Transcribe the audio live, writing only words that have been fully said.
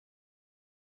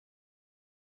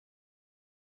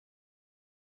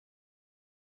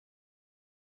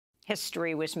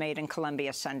History was made in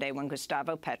Colombia Sunday when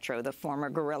Gustavo Petro, the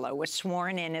former guerrilla, was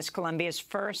sworn in as Colombia's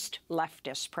first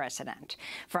leftist president.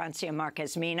 Francia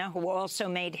Márquez Mina, who also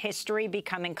made history,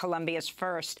 becoming Colombia's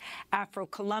first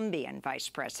Afro-Colombian vice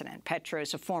president. Petro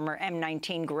is a former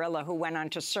M-19 guerrilla who went on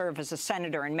to serve as a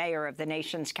senator and mayor of the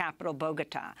nation's capital,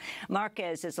 Bogotá.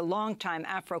 Márquez is a longtime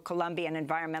Afro-Colombian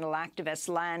environmental activist,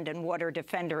 land and water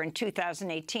defender. In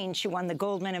 2018, she won the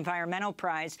Goldman Environmental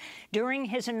Prize during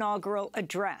his inaugural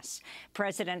address.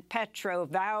 President Petro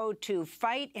vowed to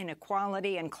fight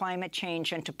inequality and climate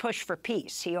change and to push for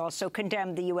peace. He also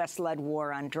condemned the U.S.-led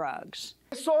war on drugs.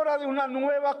 Es hora de una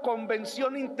nueva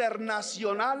convención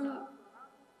internacional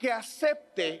que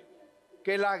acepte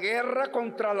que la guerra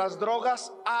contra las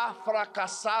drogas ha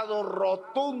fracasado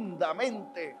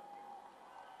rotundamente,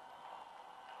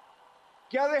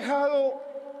 que ha dejado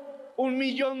 1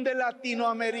 millón de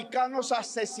latinoamericanos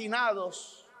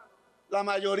asesinados, la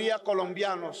mayoría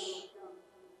colombianos,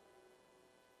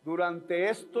 durante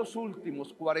estos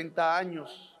últimos 40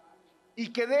 años,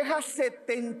 y que deja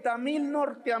 70,000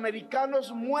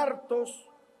 norteamericanos muertos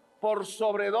por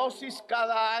sobredosis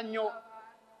cada año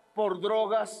por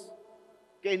drogas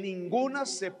que ninguna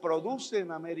se produce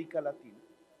en América Latina.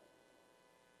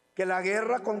 Que la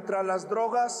guerra contra las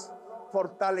drogas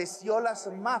fortaleció las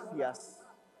mafias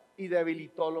y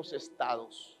debilitó los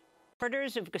estados.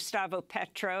 Supporters of Gustavo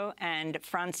Petro and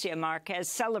Francia Márquez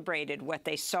celebrated what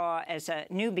they saw as a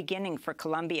new beginning for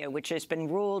Colombia, which has been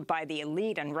ruled by the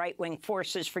elite and right-wing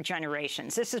forces for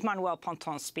generations. This is Manuel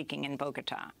Pontón speaking in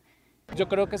Bogotá. Yo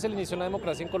creo que es el inicio de la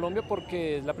democracia en Colombia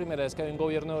porque es la primera vez que hay un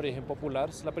gobierno de origen popular,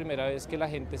 es la primera vez que la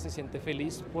gente se siente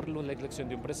feliz por la elección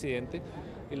de un presidente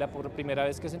y la primera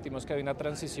vez que sentimos que hay una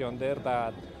transición de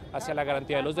verdad hacia la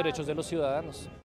garantía de los derechos de los ciudadanos.